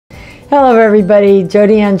Hello everybody,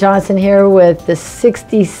 Jody Ann Johnson here with the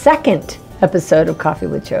 62nd episode of Coffee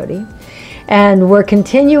with Jody. And we're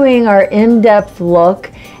continuing our in-depth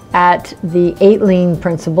look at the 8 lean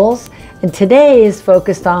principles. And today is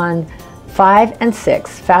focused on 5 and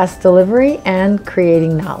 6, fast delivery and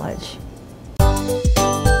creating knowledge.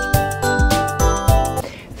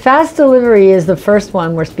 Fast delivery is the first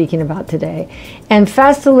one we're speaking about today. And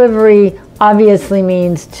fast delivery obviously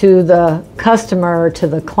means to the customer or to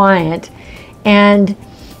the client. And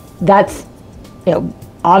that's,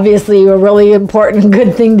 obviously a really important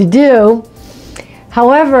good thing to do.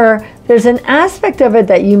 However, there's an aspect of it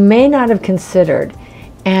that you may not have considered.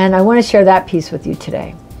 And I want to share that piece with you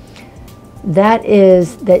today. That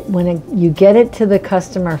is that when you get it to the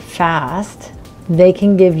customer fast, they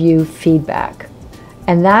can give you feedback.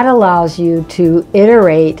 And that allows you to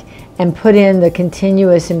iterate and put in the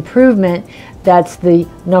continuous improvement. That's the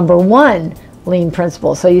number 1 lean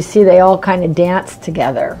principle. So you see they all kind of dance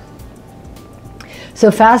together. So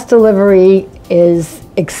fast delivery is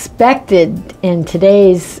expected in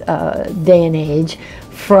today's day and age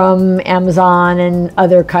from Amazon and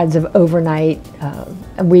other kinds of overnight.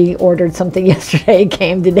 We ordered something yesterday, it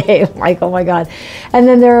came today. I'm like, oh my God. And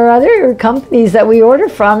then there are other companies that we order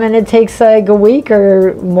from and it takes like a week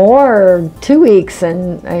or more, or 2 weeks.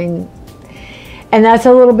 And that's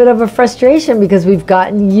a little bit of a frustration because we've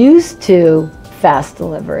gotten used to fast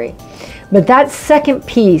delivery. But that second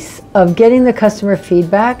piece of getting the customer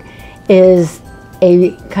feedback is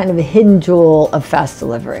a kind of a hidden jewel of fast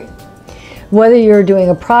delivery. Whether you're doing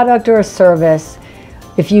a product or a service,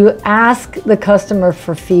 if you ask the customer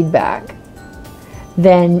for feedback,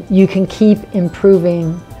 then you can keep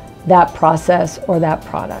improving that process or that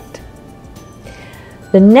product.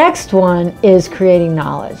 The next one is creating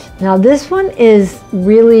knowledge. Now this one is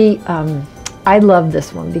really, I love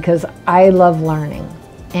this one because I love learning.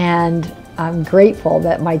 And I'm grateful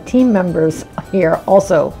that my team members here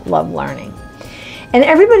also love learning. And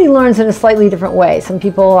everybody learns in a slightly different way. Some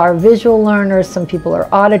people are visual learners, some people are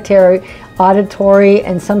auditory,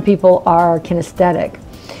 and some people are kinesthetic.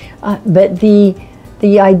 But the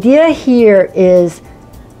idea here is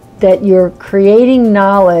that you're creating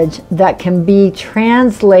knowledge that can be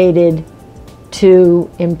translated to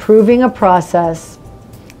improving a process,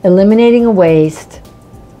 eliminating a waste,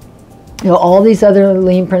 all these other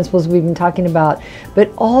lean principles we've been talking about, but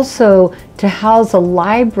also to house a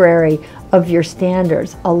library of your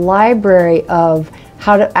standards, a library of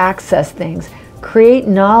how to access things, create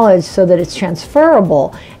knowledge so that it's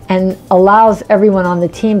transferable and allows everyone on the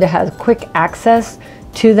team to have quick access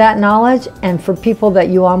to that knowledge, and for people that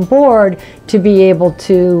you onboard to be able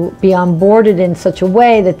to be onboarded in such a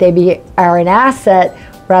way that they are an asset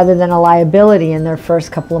rather than a liability in their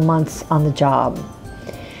first couple of months on the job.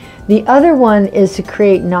 The other one is to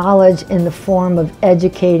create knowledge in the form of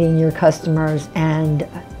educating your customers and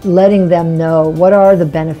letting them know what are the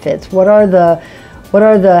benefits, what are the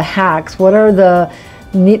hacks, what are the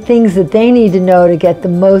things that they need to know to get the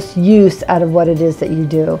most use out of what it is that you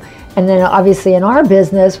do. And then obviously in our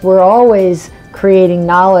business, we're always creating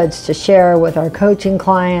knowledge to share with our coaching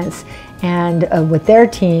clients and with their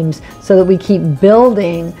teams so that we keep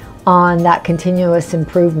building on that continuous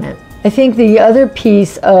improvement. I think the other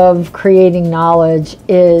piece of creating knowledge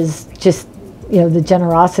is just the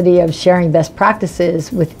generosity of sharing best practices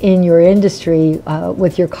within your industry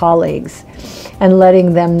with your colleagues and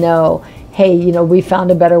letting them know, hey, we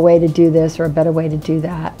found a better way to do this or a better way to do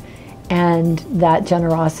that. And that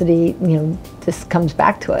generosity, this comes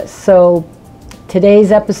back to us. So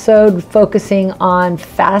today's episode focusing on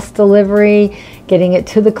fast delivery, getting it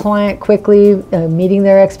to the client quickly, meeting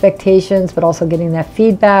their expectations, but also getting that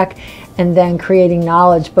feedback, and then creating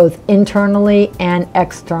knowledge both internally and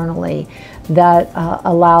externally that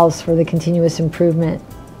allows for the continuous improvement.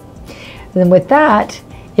 And then with that,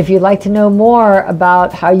 if you'd like to know more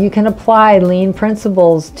about how you can apply lean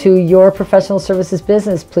principles to your professional services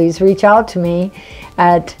business, please reach out to me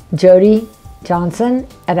at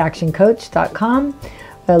jodyjohnson@actioncoach.com.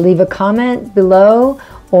 Leave a comment below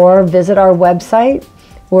or visit our website.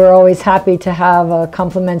 We're always happy to have a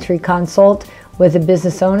complimentary consult with the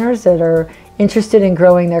business owners that are interested in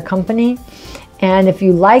growing their company. And if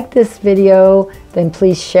you like this video, then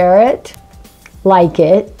please share it, like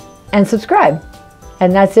it, and subscribe.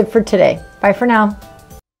 And that's it for today. Bye for now.